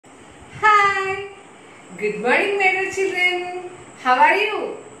Good morning, my dear children. How are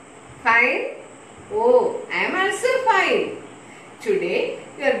you? Fine? Oh, I am also fine. Today,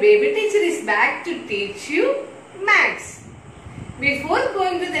 your baby teacher is back to teach you maths. Before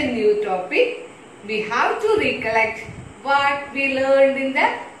going to the new topic, we have to recollect what we learned in the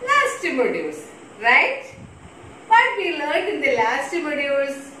last modules, right? What we learned in the last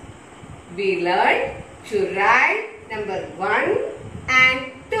modules? We learned to write number 1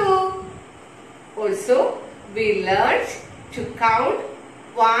 and 2. Also, we learned to count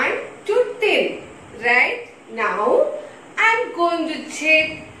 1 to 10. Right? Now, I am going to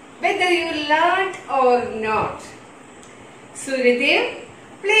check whether you learned or not. Suryadev,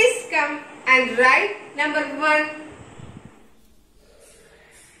 please come and write number 1.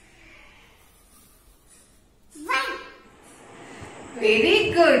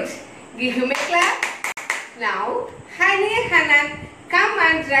 Very good. Give him a clap. Now, Hani and Hanan, come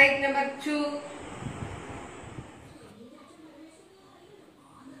and write number 2.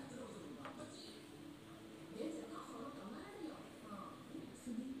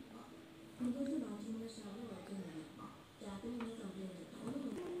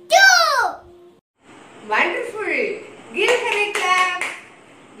 Wonderful. Give her a clap.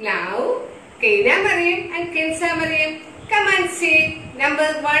 Now, Kaina Mariam and Kensa Mariam, come and say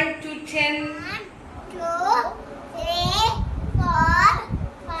number 1 to 10. 1, 2, 3, 4,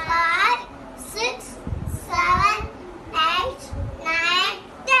 5, 6, 7, 8, 9,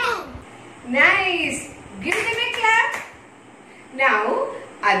 10. Nice. Give them a clap. Now,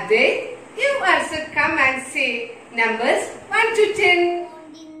 Adhay, you also come and say numbers 1 to 10.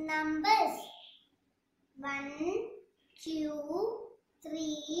 The numbers 1, 2,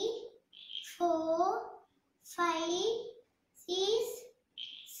 3, 4, 5, 6,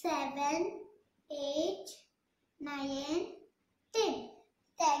 7, 8, 9, 10.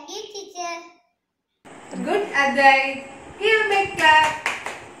 Thank you, teacher. Good, Adhay. Give them a clap.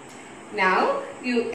 Now, you